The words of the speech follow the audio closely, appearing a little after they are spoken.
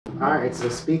All right, so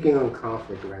speaking on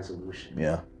conflict resolution,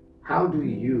 Yeah. how do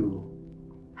you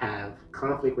have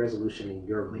conflict resolution in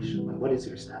your relationship? Like, what is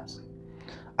your steps?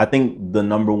 I think the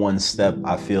number one step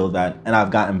I feel that, and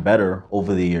I've gotten better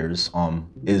over the years,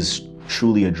 is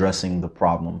truly addressing the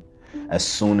problem as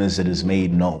soon as it is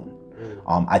made known.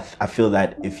 I feel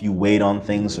that if you wait on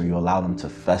things or you allow them to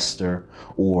fester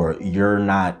or you're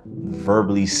not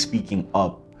verbally speaking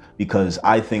up, because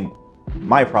I think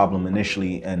my problem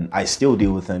initially, and I still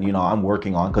deal with, and I'm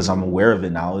working on because I'm aware of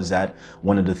it now, is that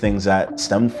one of the things that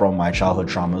stemmed from my childhood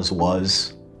traumas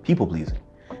was people pleasing.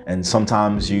 And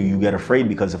sometimes you get afraid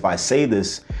because if I say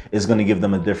this, it's going to give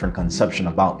them a different conception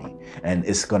about me and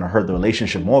it's going to hurt the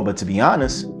relationship more. But to be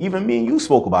honest, even me and you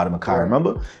spoke about it, Makai,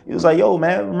 remember? He was like, yo,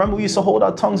 man, remember we used to hold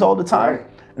our tongues all the time?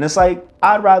 And it's like,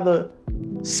 I'd rather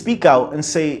speak out and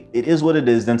say it is what it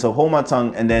is than to hold my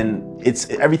tongue and then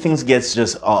everything gets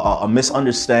just a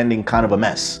misunderstanding, kind of a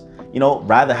mess.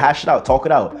 Rather hash it out, talk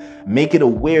it out, make it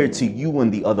aware to you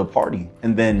and the other party.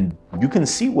 And then you can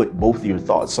see what both of your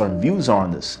thoughts or views are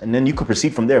on this. And then you can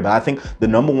proceed from there. But I think the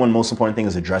number one most important thing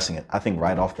is addressing it. I think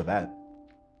right off the bat.